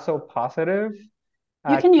 not so positive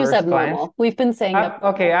You can at use first glance. abnormal. We've been saying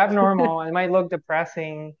Okay, abnormal. abnormal. It might look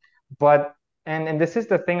depressing, but and this is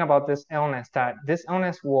the thing about this illness, that this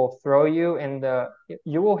illness will throw you in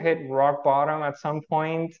you will hit rock bottom at some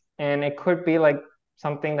point, and it could be like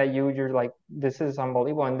something that you're like, this is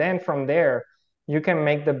unbelievable, and then from there you can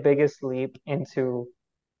make the biggest leap into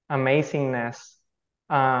amazingness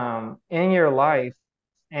in your life.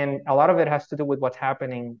 And a lot of it has to do with what's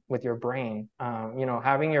happening with your brain.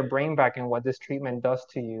 Having your brain back and what this treatment does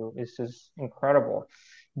to you is just incredible.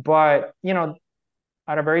 But,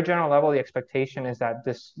 at a very general level, the expectation is that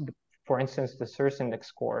for instance, the CIRS index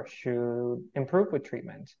score should improve with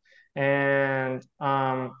treatment. And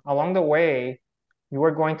along the way, you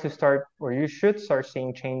are going to start, or you should start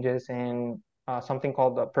seeing changes in something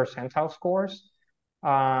called the percentile scores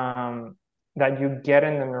that you get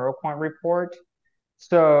in the Neuroquant report.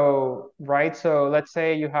 So, right, so let's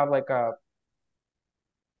say you have like a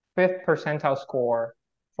fifth percentile score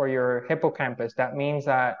for your hippocampus. That means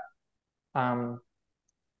that, um,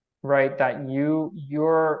 right, that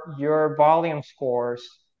your volume scores,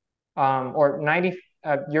 or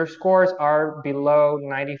your scores are below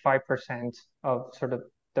 95% of sort of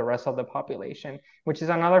the rest of the population, which is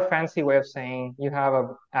another fancy way of saying you have a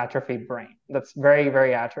atrophied brain that's very,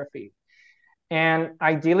 very atrophied. And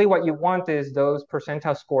ideally, what you want is those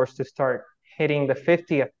percentile scores to start hitting the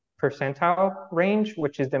 50th percentile range,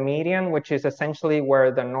 which is the median, which is essentially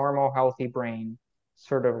where the normal healthy brain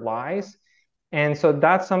sort of lies. And so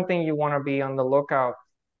that's something you want to be on the lookout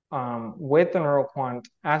with the Neuroquant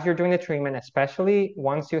as you're doing the treatment, especially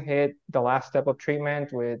once you hit the last step of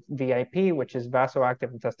treatment with VIP, which is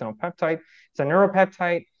vasoactive intestinal peptide. It's a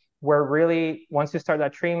neuropeptide where really, once you start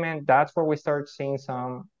that treatment, that's where we start seeing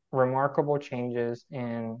some remarkable changes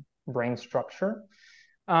in brain structure.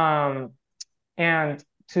 Um, and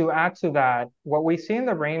to add to that, what we see in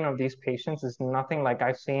the brain of these patients is nothing like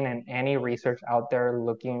I've seen in any research out there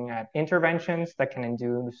looking at interventions that can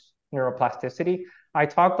induce neuroplasticity. I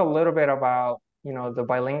talked a little bit about, the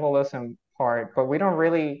bilingualism part, but we don't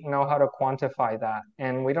really know how to quantify that.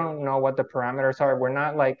 And we don't know what the parameters are. We're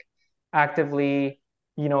not like actively,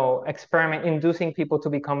 inducing people to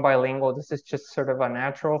become bilingual. This is just sort of a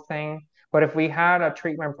natural thing. But if we had a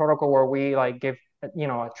treatment protocol where we like give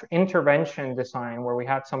intervention design where we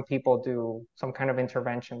had some people do some kind of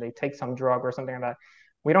intervention, they take some drug or something like that.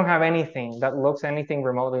 We don't have anything that looks anything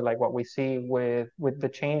remotely like what we see with the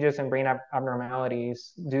changes in brain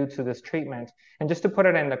abnormalities due to this treatment. And just to put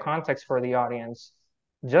it in the context for the audience,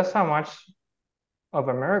 just how much of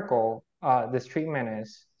a miracle this treatment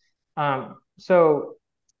is. So,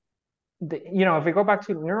 if we go back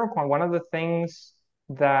to Neuroquant, one of the things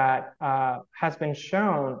that has been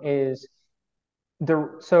shown is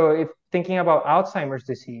so if thinking about Alzheimer's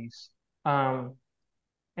disease,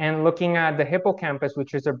 and looking at the hippocampus,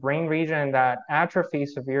 which is a brain region that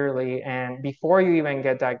atrophies severely, and before you even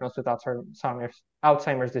get diagnosed with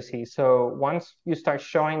Alzheimer's disease. So once you start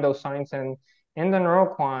showing those signs in the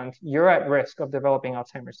Neuroquant, you're at risk of developing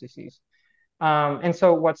Alzheimer's disease. And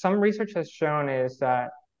so what some research has shown is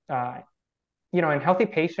that, in healthy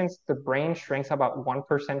patients, the brain shrinks about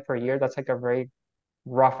 1% per year. That's like a very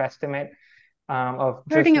rough estimate of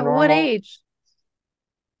Starting just at what normal. age?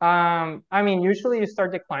 I mean, usually you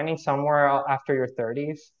start declining somewhere after your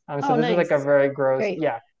 30s. So Oh, this is like a nice. very gross, Great.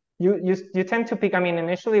 yeah. You tend to peak. I mean,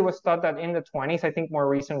 initially it was thought that in the 20s. I think more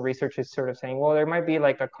recent research is sort of saying, well, there might be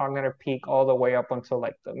like a cognitive peak all the way up until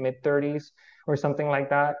like the mid 30s or something like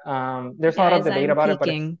that. There's a lot of Guys, debate I'm about it, but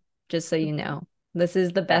it's peaking, just so you know. This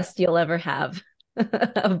is the yeah. best you'll ever have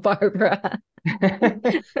of Barbara.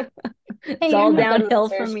 Hey, It's you're all not done with downhill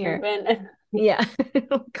CIRS from here. treatment. Yeah.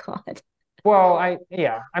 Oh God. Well,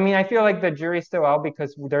 yeah. I mean, I feel like the jury's still out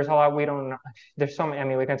because there's a lot we don't know. There's some, I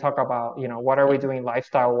mean, we can talk about, what are we Yeah. doing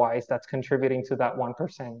lifestyle wise that's contributing to that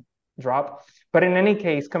 1% drop. But in any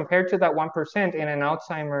case, compared to that 1% in an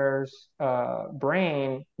Alzheimer's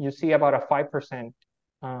brain, you see about a 5%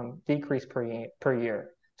 decrease per year.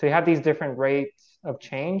 So you have these different rates of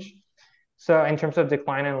change. So in terms of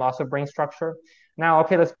decline and loss of brain structure. Now,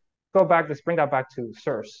 okay, let's bring that back to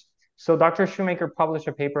CIRS. So Dr. Shoemaker published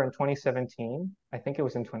a paper in 2017, I think it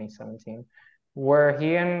was in 2017, where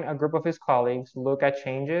he and a group of his colleagues look at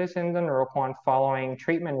changes in the Neuroquant following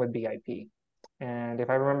treatment with BIP. And if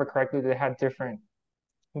I remember correctly, they had different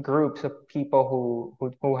groups of people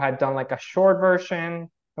who had done like a short version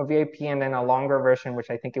of VIP and then a longer version, which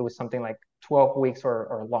I think it was something like 12 weeks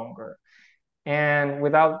or longer. And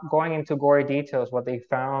without going into gory details, what they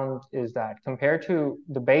found is that compared to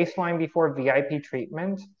the baseline before VIP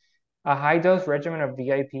treatment, a high dose regimen of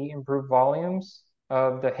VIP improved volumes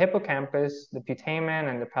of the hippocampus, the putamen,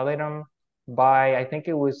 and the pallidum by, I think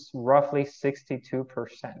it was roughly 62%,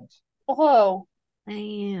 Whoa. which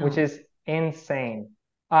Damn. is insane.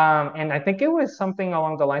 And I think it was something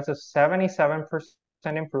along the lines of 77%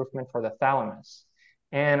 improvement for the thalamus.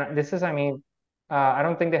 And this is, I mean, I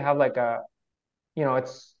don't think they have like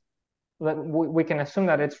it's we can assume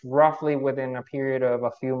that it's roughly within a period of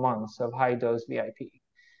a few months of high dose VIP,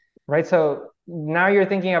 right? So now you're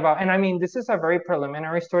thinking about, and I mean, this is a very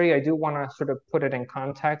preliminary study. I do want to sort of put it in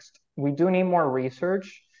context. We do need more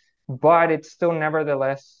research, but it's still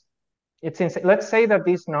nevertheless, it's insane. Let's say that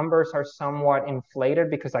these numbers are somewhat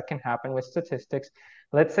inflated because that can happen with statistics.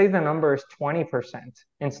 Let's say the number is 20%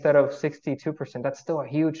 instead of 62%. That's still a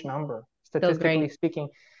huge number, Still statistically great. speaking,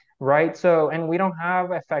 right? So, and we don't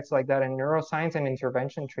have effects like that in neuroscience and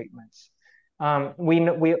intervention treatments.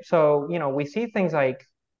 We see things like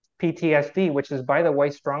PTSD, which is, by the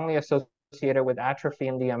way, strongly associated with atrophy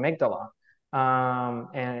in the amygdala.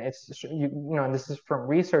 And this is from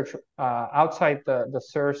research outside the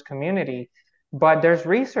CIRS community, but there's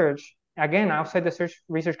research again outside the CIRS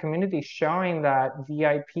research community showing that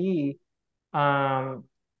VIP um,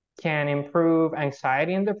 can improve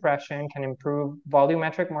anxiety and depression, can improve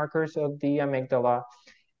volumetric markers of the amygdala,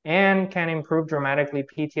 and can improve dramatically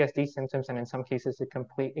PTSD symptoms, and in some cases it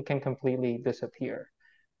can completely disappear.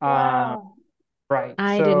 Um, Wow. right.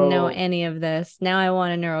 I didn't know So any of this. Now I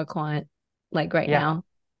want a neuroquant, like right yeah, now.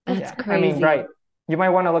 That's yeah. I mean, crazy. right. You might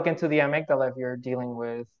want to look into the amygdala if you're dealing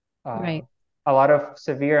with uh, Right. a lot of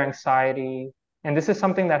severe anxiety, and this is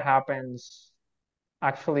something that happens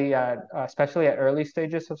actually especially at early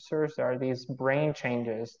stages of CIRS. There are these brain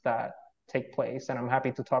changes that take place, and I'm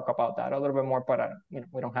happy to talk about that a little bit more, but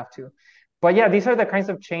we don't have to. But yeah, these are the kinds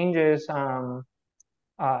of changes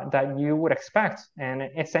that you would expect, and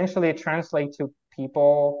essentially it translates to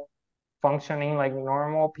people functioning like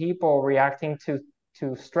normal people, reacting to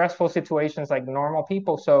stressful situations like normal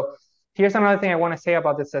people. So here's another thing I want to say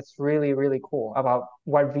about this that's really, really cool about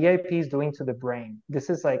what VIP is doing to the brain. This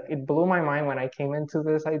is like, it blew my mind when I came into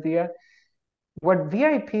this idea. What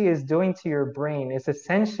VIP is doing to your brain is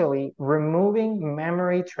essentially removing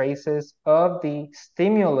memory traces of the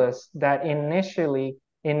stimulus that initially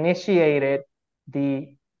initiated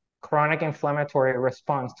the chronic inflammatory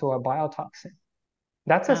response to a biotoxin.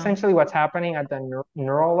 That's Wow. essentially what's happening at the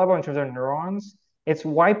neural level in terms of neurons. It's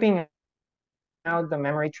wiping out the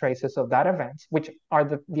memory traces of that event, which are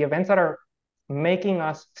the events that are making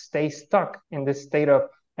us stay stuck in this state of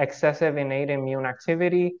excessive innate immune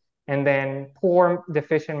activity and then poor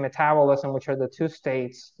deficient metabolism, which are the two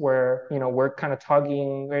states where we're kind of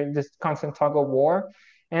tugging, this constant tug of war,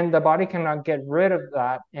 and the body cannot get rid of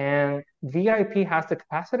that. And VIP has the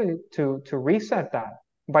capacity to reset that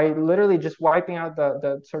by literally just wiping out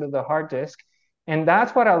the sort of the hard disk, and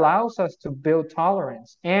that's what allows us to build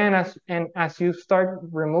tolerance. And as you start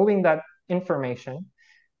removing that information,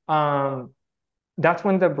 um, that's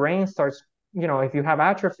when the brain starts, if you have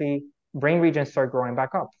atrophy, brain regions start growing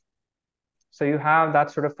back up. So you have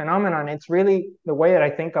that sort of phenomenon. It's really the way that I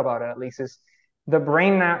think about it, at least, is the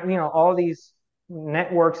brain now, all these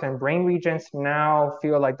networks and brain regions now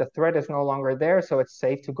feel like the threat is no longer there. So it's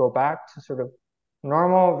safe to go back to sort of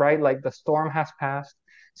normal, right? Like the storm has passed.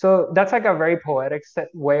 So that's like a very poetic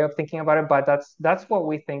way of thinking about it, but that's what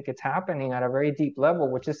we think it's happening at a very deep level,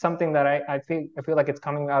 which is something that I feel like it's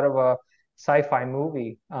coming out of a sci-fi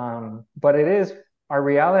movie. But it is our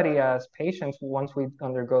reality as patients once we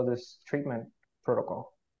undergo this treatment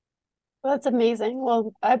protocol. Well, that's amazing.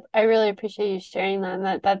 Well, I really appreciate you sharing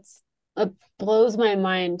that. That's it blows my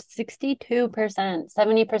mind. 62%,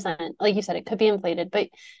 70%, like you said, it could be inflated, but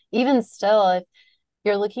even still, if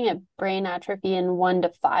you're looking at brain atrophy in 1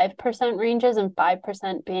 to 5% ranges and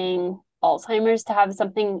 5% being Alzheimer's, to have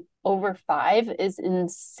something over 5 is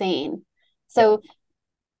insane. Yeah. So,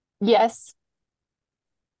 yes,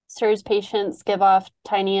 CIRS patients give off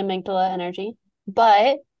tiny amygdala energy,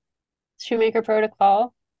 but Shoemaker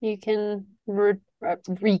protocol, you can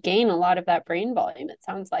regain a lot of that brain volume, it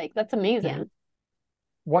sounds like. That's Yeah. amazing.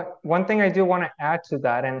 One thing I do want to add to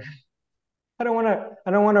that, and I don't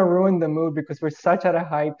want to ruin the mood because we're such at a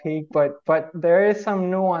high peak, but there is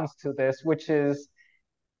some nuance to this, which is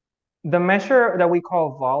the measure that we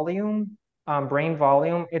call volume, brain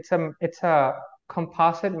volume. It's a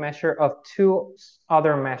composite measure of two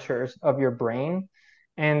other measures of your brain,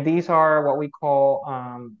 and these are what we call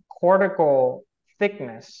cortical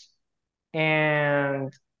thickness,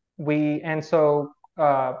 and we and so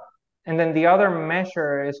and then the other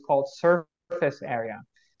measure is called surface area.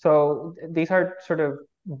 So these are sort of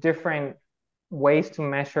different ways to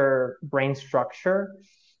measure brain structure.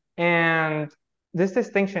 And this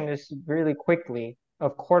distinction is really quickly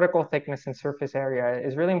of cortical thickness and surface area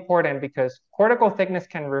is really important because cortical thickness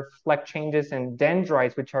can reflect changes in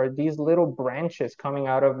dendrites, which are these little branches coming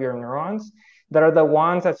out of your neurons that are the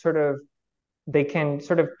ones that sort of they can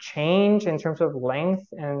sort of change in terms of length,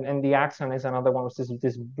 and the axon is another one, which is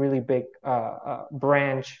this really big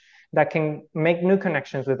branch that can make new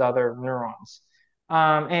connections with other neurons.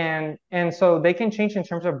 And so they can change in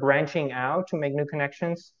terms of branching out to make new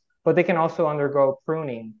connections, but they can also undergo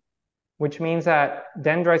pruning, which means that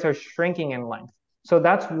dendrites are shrinking in length. So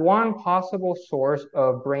that's one possible source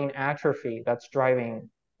of brain atrophy that's driving,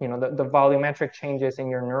 the volumetric changes in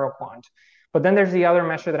your neuroquant. But then there's the other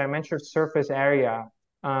measure that I mentioned, surface area,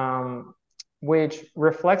 um, which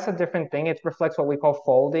reflects a different thing. It reflects what we call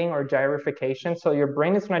folding or gyrification. So your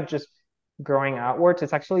brain is not just growing outwards,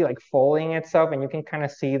 it's actually like folding itself, and you can kind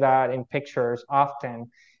of see that in pictures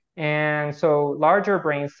often. And so larger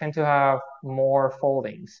brains tend to have more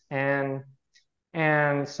foldings. And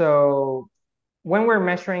so when we're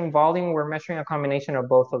measuring volume, we're measuring a combination of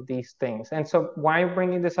both of these things. And so why I'm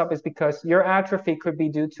bringing this up is because your atrophy could be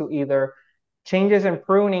due to either changes in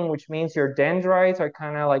pruning, which means your dendrites are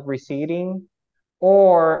kind of like receding,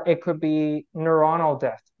 or it could be neuronal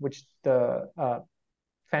death, which the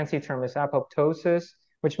fancy term is apoptosis,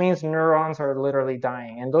 which means neurons are literally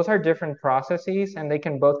dying. And those are different processes, and they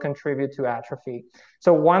can both contribute to atrophy.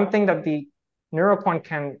 So one thing that the Neuroquant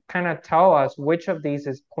can kind of tell us which of these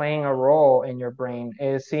is playing a role in your brain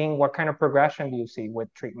is seeing what kind of progression do you see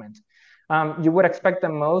with treatment. You would expect the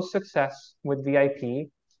most success with VIP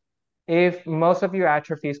if most of your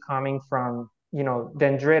atrophy is coming from,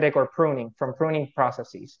 dendritic or pruning, from pruning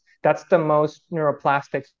processes. That's the most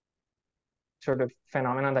neuroplastic sort of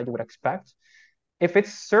phenomenon that you would expect. If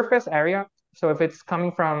it's surface area, so if it's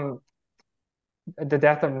coming from the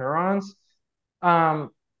death of neurons,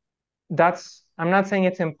 um, I'm not saying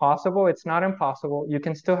it's impossible. It's not impossible. You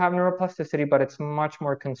can still have neuroplasticity, but it's much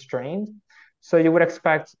more constrained. So you would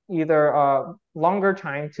expect either a longer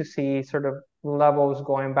time to see sort of levels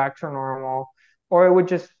going back to normal, or it would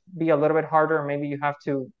just be a little bit harder. Maybe you have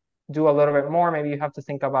to do a little bit more. Maybe you have to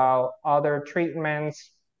think about other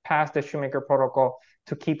treatments past the Shoemaker protocol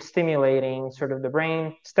to keep stimulating sort of the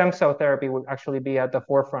brain. Stem cell therapy would actually be at the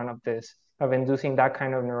forefront of this, of inducing that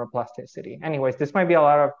kind of neuroplasticity. Anyways, this might be a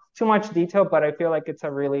lot of too much detail, but I feel like it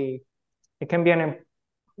can be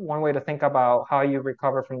one way to think about how you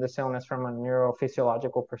recover from this illness from a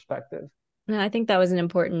neurophysiological perspective. No, I think that was an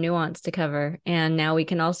important nuance to cover. And now we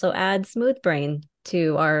can also add smooth brain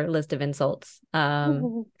to our list of insults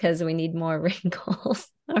because we need more wrinkles.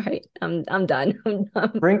 All right, I'm done. I'm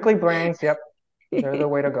done. Wrinkly brains, yep, they're the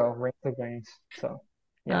way to go. Wrinkly brains. So,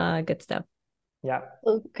 yeah, Good stuff. yeah.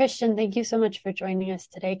 Well, Christian, thank you so much for joining us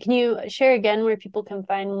today. Can you share again where people can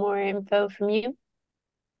find more info from you?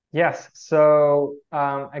 Yes. So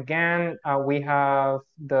again, we have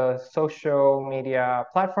the social media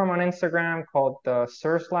platform on Instagram called the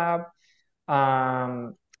CIRS Lab,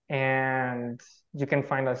 um, and you can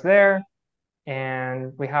find us there.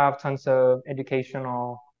 And we have tons of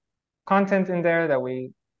educational content in there that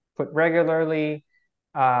we put regularly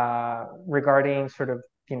regarding sort of,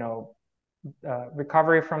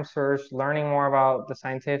 recovery from CIRS, learning more about the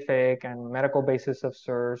scientific and medical basis of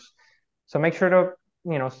CIRS. So make sure to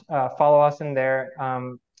follow us in there.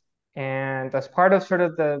 And as part of sort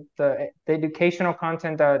of the educational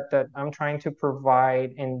content that I'm trying to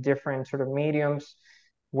provide in different sort of mediums,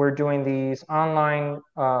 we're doing these online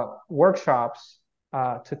workshops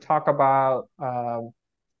to talk about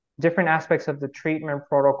different aspects of the treatment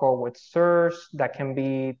protocol with CIRS that can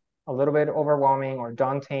be a little bit overwhelming or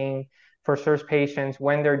daunting for CIRS patients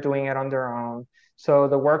when they're doing it on their own. So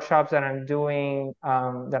the workshops that I'm doing,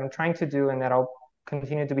 that I'm trying to do and that I'll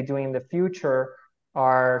continue to be doing in the future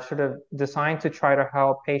are sort of designed to try to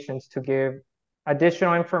help patients to give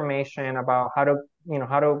additional information about how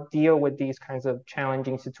to deal with these kinds of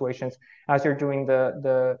challenging situations as you're doing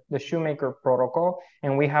the shoemaker protocol.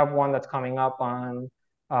 And we have one that's coming up on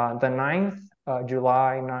the 9th,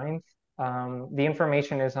 July 9th. The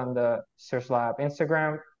information is on the CIRS Lab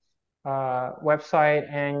Instagram website,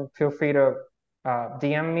 and feel free to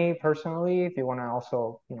DM me personally if you want to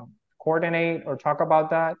also, coordinate or talk about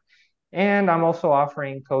that. And I'm also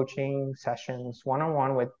offering coaching sessions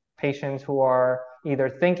one-on-one with patients who are either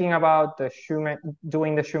thinking about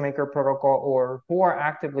doing the shoemaker protocol or who are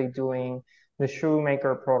actively doing the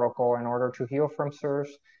shoemaker protocol in order to heal from CIRS.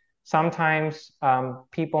 Sometimes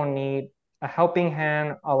people need a helping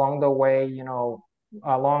hand along the way,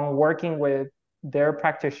 along working with their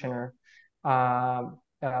practitioner.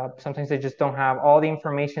 Sometimes they just don't have all the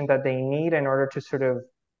information that they need in order to sort of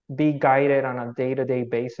be guided on a day-to-day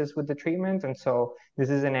basis with the treatment. And so this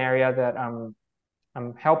is an area that I'm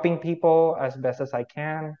helping people as best as I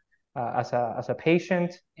can as a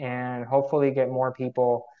patient, and hopefully get more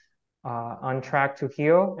people on track to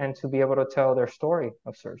heal and to be able to tell their story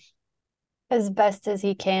of CIRS. As best as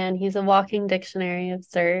he can. He's a walking dictionary of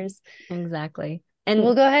CIRS. Exactly. We'll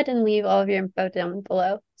And go ahead and leave all of your info down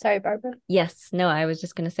below. Sorry, Barbara. yes, no, I was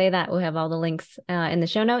just going to say that. We'll have all the links in the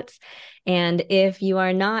show notes. And if you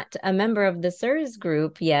are not a member of the CIRS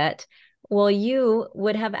group yet, well, you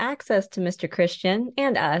would have access to Mr. Christian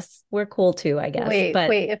and us. We're cool too, I guess. But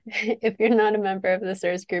Wait. If you're not a member of the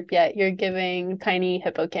CIRS group yet, you're giving tiny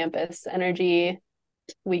hippocampus energy.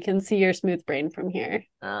 We can see your smooth brain from here.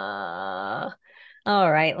 all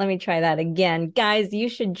right, let me try that again. Guys, you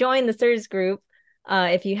should join the CIRS group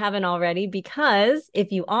if you haven't already, because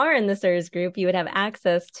if you are in the CIRS group, you would have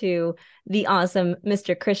access to the awesome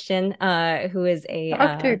Mr. Christian, who is a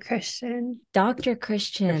Dr. Christian. Dr.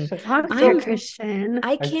 Christian. Dr. I'm Christian.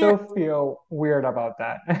 I I can't still feel weird about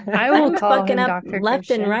that. I will I'm call fucking him up Dr. left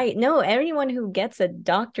and Christian. right. No, anyone who gets a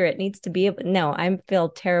doctorate needs to be able. No, I feel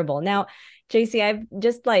terrible. Now, JC, I've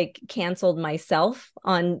just like canceled myself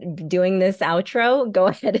on doing this outro. Go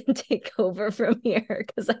ahead and take over from here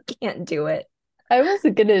because I can't do it. I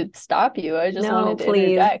wasn't gonna stop you. I just No, wanted to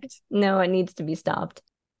please. interject. No, it needs to be stopped.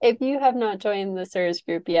 If you have not joined the CIRS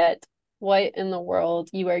group yet, what in the world?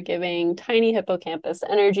 You are giving tiny hippocampus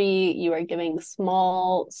energy. You are giving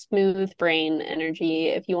small, smooth brain energy.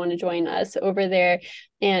 If you want to join us over there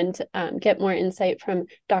and get more insight from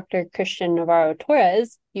Dr. Christian Navarro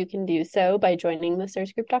Torres, you can do so by joining the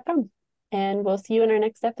cirsgroup.com. And we'll see you in our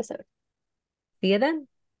next episode. See you then.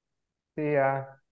 See ya.